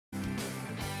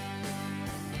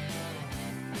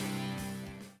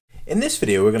In this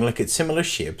video, we're going to look at similar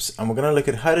shapes, and we're going to look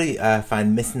at how to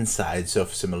find missing sides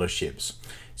of similar shapes.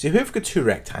 So here we've got two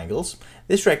rectangles.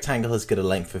 This rectangle has got a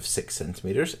length of 6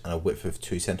 centimeters and a width of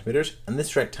 2 centimeters, and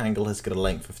this rectangle has got a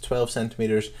length of 12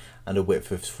 centimeters and a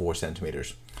width of 4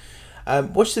 centimeters.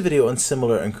 Watch the video on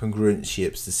similar and congruent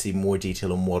shapes to see more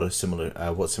detail on what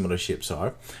similar shapes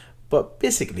are. But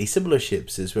basically, similar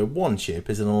shapes is where one shape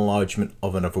is an enlargement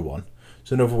of another one.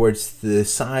 So in other words, the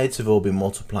sides have all been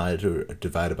multiplied or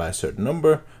divided by a certain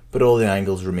number, but all the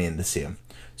angles remain the same.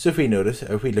 So if we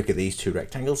look at these two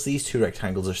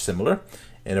rectangles are similar.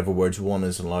 In other words, one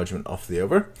is enlargement of the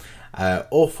other.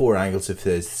 All four angles, if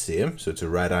they're the same, so it's a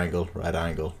right angle, right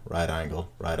angle, right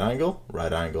angle, right angle,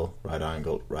 right angle, right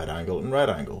angle, right angle, and right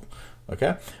angle.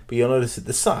 Okay, but you'll notice that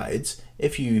the sides,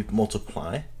 if you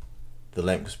multiply the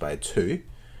lengths by 2,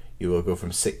 you will go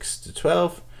from 6 to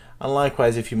 12. And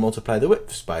likewise, if you multiply the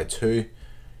widths by 2,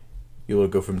 you will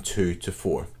go from 2 to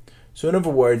 4. So in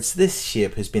other words, this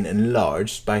shape has been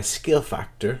enlarged by scale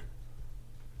factor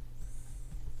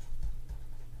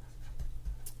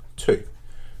 2.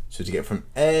 So to get from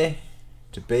A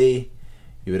to B,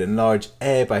 you would enlarge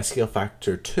A by scale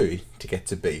factor 2 to get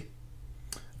to B.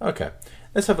 Okay,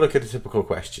 let's have a look at a typical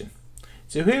question.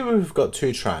 So here we've got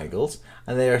two triangles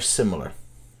and they are similar.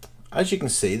 As you can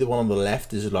see, the one on the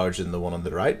left is larger than the one on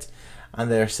the right, and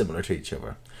they are similar to each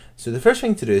other. So the first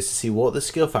thing to do is to see what the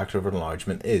scale factor of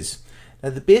enlargement is. Now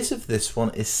the base of this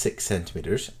one is 6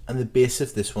 centimeters, and the base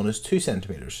of this one is 2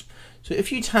 centimeters. So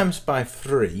if you times by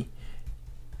 3,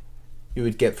 you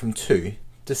would get from 2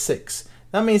 to 6.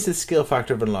 That means the scale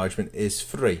factor of enlargement is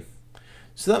 3.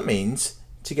 So that means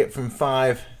to get from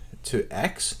 5 to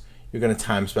x, you're going to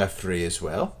times by 3 as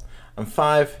well. And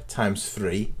 5 times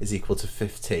 3 is equal to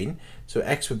 15, so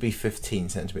x would be 15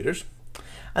 centimeters.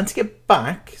 And to get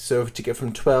back, so to get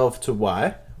from 12 to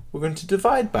y, we're going to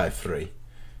divide by 3.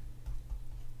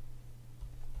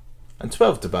 And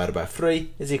 12 divided by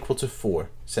 3 is equal to 4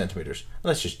 centimeters. And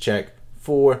let's just check,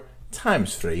 4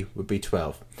 times 3 would be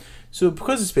 12. So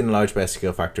because it's been enlarged by a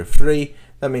scale factor of 3,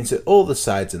 that means that all the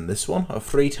sides in this one are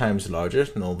 3 times larger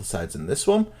than all the sides in this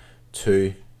one.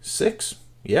 2, 6,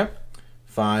 yeah.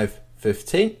 5,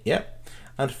 15, yeah,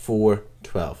 and 4,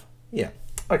 12, yeah.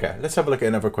 Okay, let's have a look at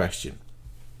another question.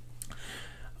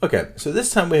 Okay, so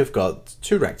this time we have got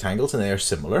two rectangles and they are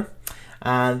similar.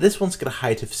 And this one's got a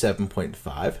height of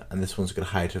 7.5 and this one's got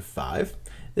a height of 5.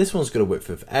 This one's got a width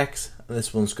of x and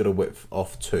this one's got a width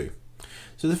of 2.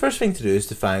 So the first thing to do is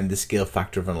to find the scale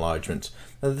factor of enlargement.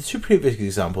 Now the two previous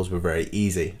examples were very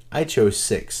easy. I chose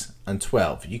 6 and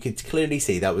 12. You could clearly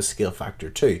see that was scale factor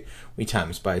 2. We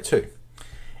times by 2.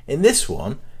 In this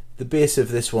one, the base of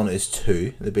this one is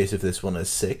 2, the base of this one is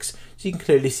 6, so you can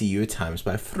clearly see you would times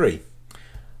by 3.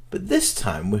 But this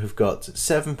time we've got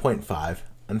 7.5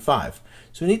 and 5,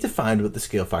 so we need to find what the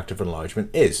scale factor of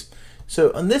enlargement is.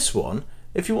 So on this one,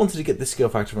 if you wanted to get the scale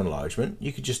factor of enlargement,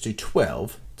 you could just do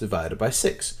 12 divided by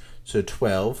 6. So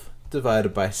 12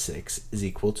 divided by 6 is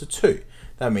equal to 2.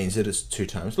 That means that it's 2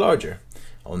 times larger.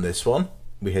 On this one,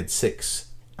 we had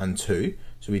 6 and 2.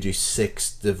 So we do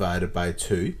 6 divided by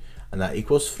 2, and that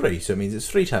equals 3. So it means it's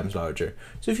 3 times larger.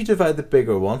 So if you divide the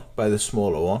bigger one by the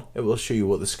smaller one, it will show you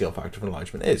what the scale factor of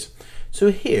enlargement is.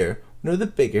 So here, we know the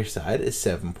bigger side is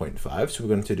 7.5. So we're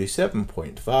going to do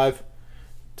 7.5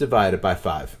 divided by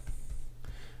 5.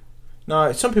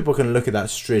 Now, some people can look at that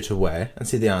straight away and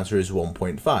see the answer is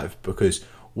 1.5 because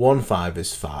 1/5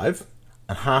 is 5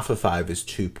 and half of 5 is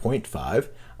 2.5,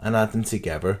 and add them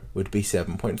together would be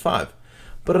 7.5.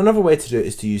 But another way to do it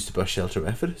is to use the bus shelter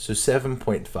method. So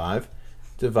 7.5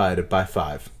 divided by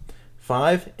 5.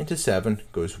 5 into 7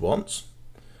 goes once.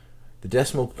 The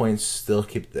decimal points still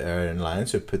keep there in line,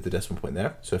 so put the decimal point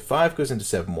there. So 5 goes into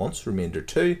 7 once, remainder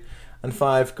 2, and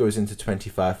 5 goes into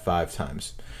 25 5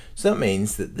 times. So that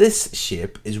means that this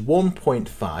shape is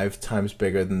 1.5 times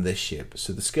bigger than this shape.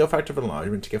 So the scale factor of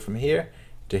enlargement to get from here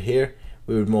to here,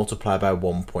 we would multiply by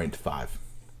 1.5.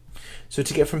 So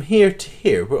to get from here to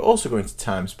here, we're also going to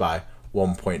times by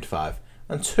 1.5.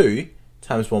 And 2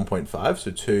 times 1.5,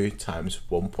 so 2 times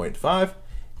 1.5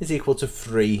 is equal to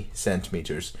 3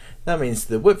 centimeters. That means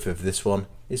the width of this one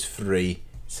is 3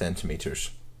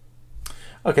 centimeters.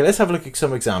 Okay, let's have a look at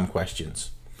some exam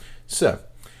questions. So,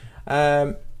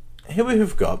 here we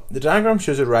have got, the diagram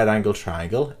shows a right angle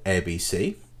triangle,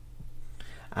 ABC.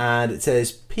 And it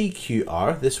says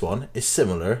PQR, this one, is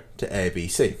similar to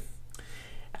ABC.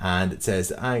 And it says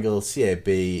the angle CAB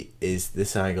is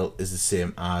this angle is the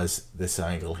same as this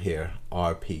angle here,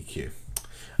 RPQ.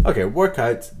 Okay, work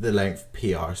out the length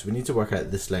PR. So we need to work out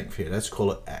this length here. Let's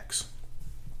call it X.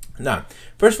 Now,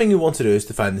 first thing you want to do is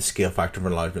to find the scale factor of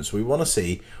enlargement. So we want to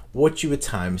see what you would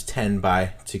times 10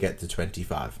 by to get to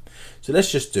 25. So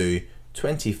let's just do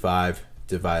 25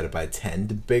 divided by 10,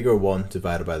 the bigger one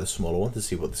divided by the smaller one, to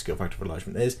see what the scale factor of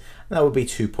enlargement is, and that would be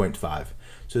 2.5.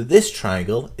 So this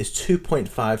triangle is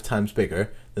 2.5 times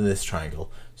bigger than this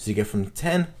triangle. So you get from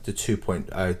 10 to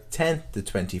 10 to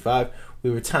 25, we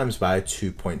would times by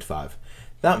 2.5.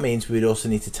 That means we'd also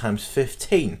need to times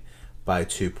 15 by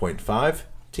 2.5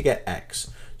 to get x.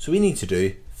 So we need to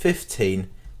do 15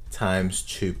 times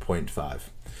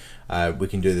 2.5. We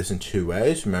can do this in two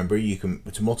ways. Remember, you can,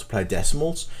 to multiply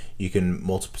decimals, you can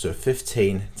multiply, so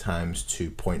 15 times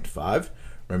 2.5.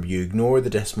 Remember, you ignore the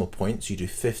decimal points, you do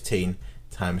 15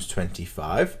 times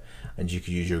 25, and you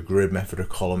could use your grid method or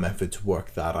column method to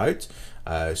work that out.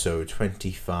 So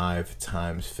 25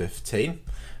 times 15.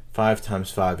 5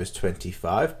 times 5 is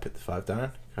 25, put the 5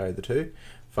 down, carry the 2.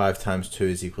 5 times 2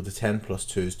 is equal to 10, plus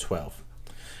 2 is 12.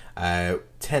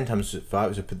 10 times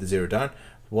 5, so put the 0 down.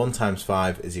 1 times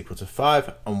 5 is equal to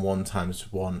 5, and 1 times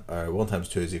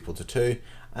 2 is equal to 2,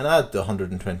 and add the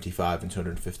 125 and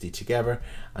 250 together,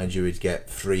 and you would get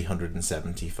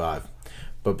 375.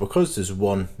 But because there's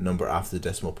one number after the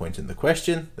decimal point in the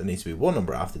question, there needs to be one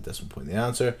number after the decimal point in the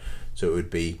answer, so it would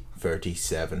be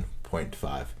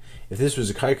 37.5. If this was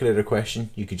a calculator question,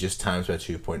 you could just times by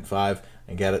 2.5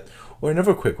 and get it. Or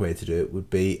another quick way to do it would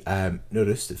be,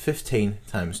 notice that 15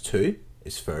 times 2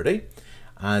 is 30,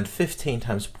 and 15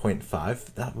 times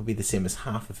 0.5, that would be the same as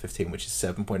half of 15, which is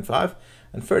 7.5,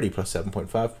 and 30 plus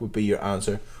 7.5 would be your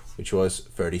answer, which was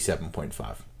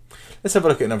 37.5. Let's have a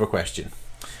look at another question.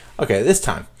 Okay, this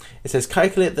time it says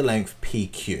calculate the length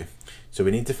PQ. So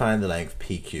we need to find the length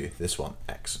PQ, this one,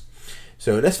 x.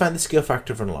 So let's find the scale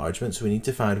factor of enlargement. So we need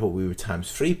to find what we would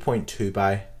times 3.2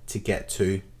 by to get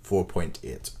to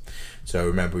 4.8. So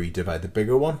remember, we divide the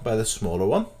bigger one by the smaller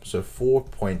one. So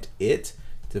 4.8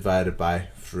 divided by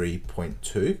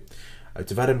 3.2.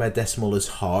 Divided by decimal is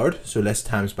hard, so let's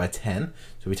times by 10.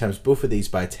 So we times both of these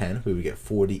by 10, we would get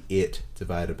 48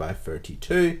 divided by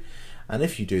 32. And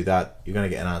if you do that, you're going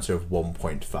to get an answer of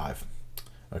 1.5.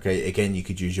 Okay, again, you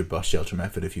could use your bus shelter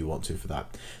method if you want to for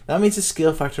that. That means the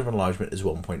scale factor of enlargement is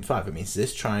 1.5. It means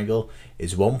this triangle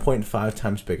is 1.5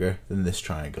 times bigger than this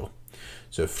triangle.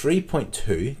 So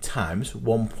 3.2 times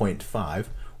 1.5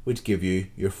 would give you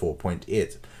your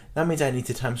 4.8. That means I need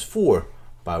to times 4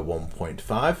 by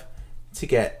 1.5 to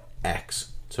get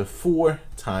x. So 4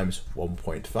 times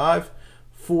 1.5,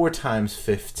 4 times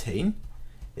 15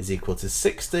 is equal to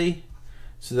 60.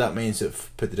 So that means that,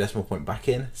 put the decimal point back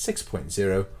in,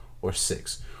 6.0 or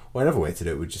 6. Or another way to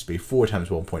do it would just be 4 times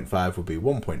 1.5 would be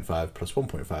 1.5 plus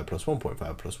 1.5 plus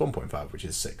 1.5 plus 1.5, which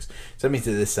is 6. So that means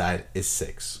that this side is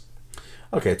 6.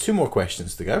 Okay, 2 more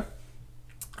questions to go.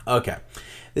 Okay,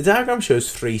 the diagram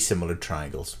shows 3 similar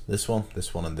triangles. This one,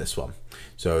 and this one.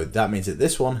 So that means that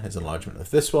this one is enlargement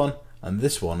of this one, and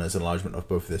this one is enlargement of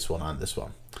both this one and this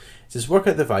one. It says work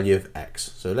out the value of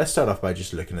x. So let's start off by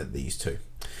just looking at these two.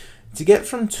 To get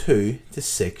from 2 to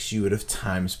 6, you would have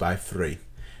times by 3.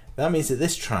 That means that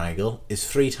this triangle is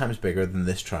 3 times bigger than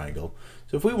this triangle.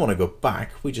 So if we want to go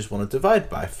back, we just want to divide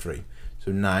by 3.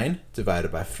 So 9 divided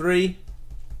by 3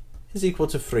 is equal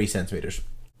to 3 centimeters.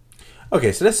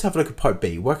 Okay, so let's have a look at part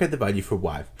B, work out the value for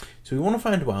y. So we want to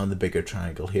find y on the bigger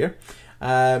triangle here.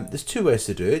 There's 2 ways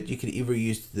to do it. You could either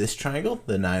use this triangle,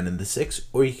 the 9 and the 6,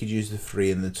 or you could use the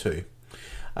 3 and the 2.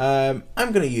 I'm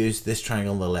going to use this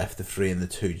triangle on the left, the 3 and the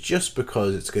 2, just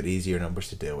because it's got easier numbers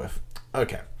to deal with.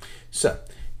 Okay, so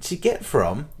to get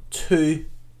from 2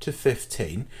 to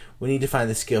 15, we need to find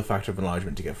the scale factor of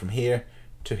enlargement to get from here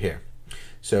to here.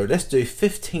 So let's do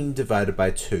 15 divided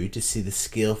by 2 to see the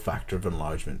scale factor of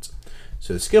enlargement.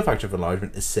 So the scale factor of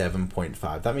enlargement is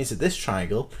 7.5. That means that this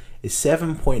triangle is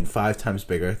 7.5 times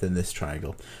bigger than this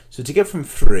triangle. So to get from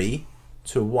 3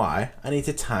 to y, I need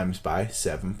to times by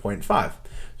 7.5.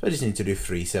 So I just need to do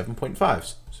 3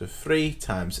 7.5s. So 3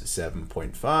 times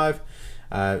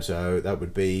 7.5. So that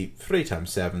would be 3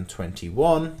 times 7,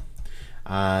 21.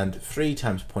 And 3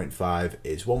 times 0.5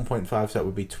 is 1.5, so that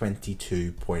would be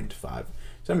 22.5.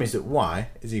 So that means that y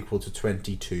is equal to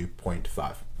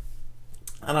 22.5.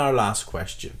 And our last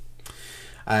question.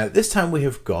 This time we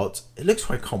have got, it looks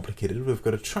quite complicated, we've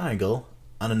got a triangle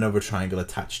and another triangle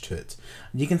attached to it.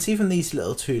 And you can see from these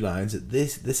little 2 lines that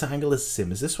this angle is the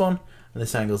same as this one, and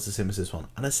this angle is the same as this one.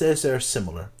 And it says they're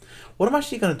similar. What I'm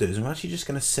actually going to do is I'm actually just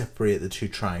going to separate the 2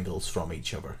 triangles from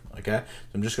each other. Okay,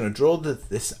 so I'm just going to draw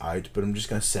this out, but I'm just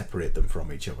going to separate them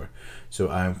from each other. So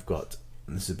I've got,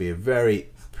 and this would be a very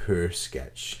poor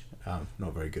sketch.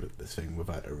 Not very good at this thing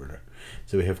without a ruler.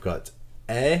 So we have got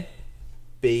A,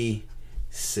 B,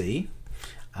 C,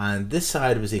 and this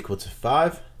side was equal to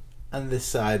 5, and this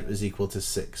side was equal to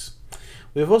 6.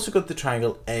 We've also got the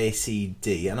triangle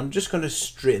ACD, and I'm just going to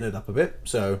straighten it up a bit.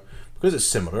 So because it's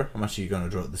similar, I'm actually going to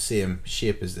draw it the same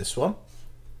shape as this one.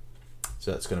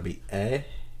 So that's going to be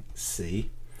ACD.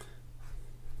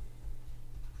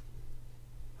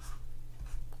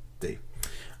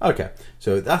 Okay,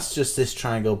 so that's just this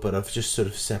triangle, but I've just sort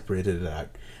of separated it out.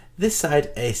 This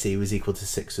side AC was equal to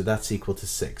 6, so that's equal to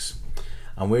 6.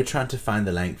 And we're trying to find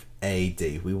the length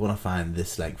AD. We want to find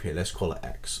this length here. Let's call it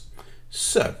X.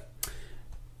 So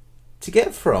to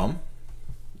get from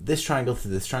this triangle to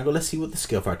this triangle, let's see what the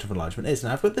scale factor of enlargement is.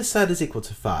 Now I've got this side is equal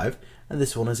to 5 and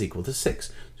this one is equal to 6.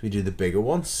 So we do the bigger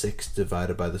one, 6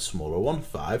 divided by the smaller one,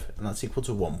 5, and that's equal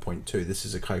to 1.2. This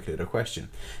is a calculator question.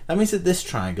 That means that this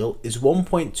triangle is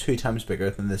 1.2 times bigger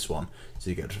than this one. So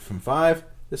you get from 5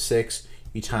 to 6,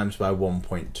 you times by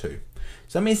 1.2.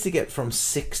 So that means to get from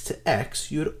 6 to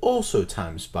X, you would also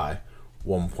times by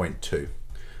 1.2.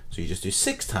 So you just do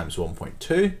 6 times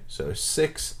 1.2, so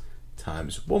 6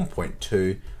 times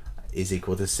 1.2 is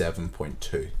equal to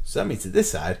 7.2. So that means that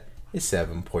this side is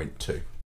 7.2.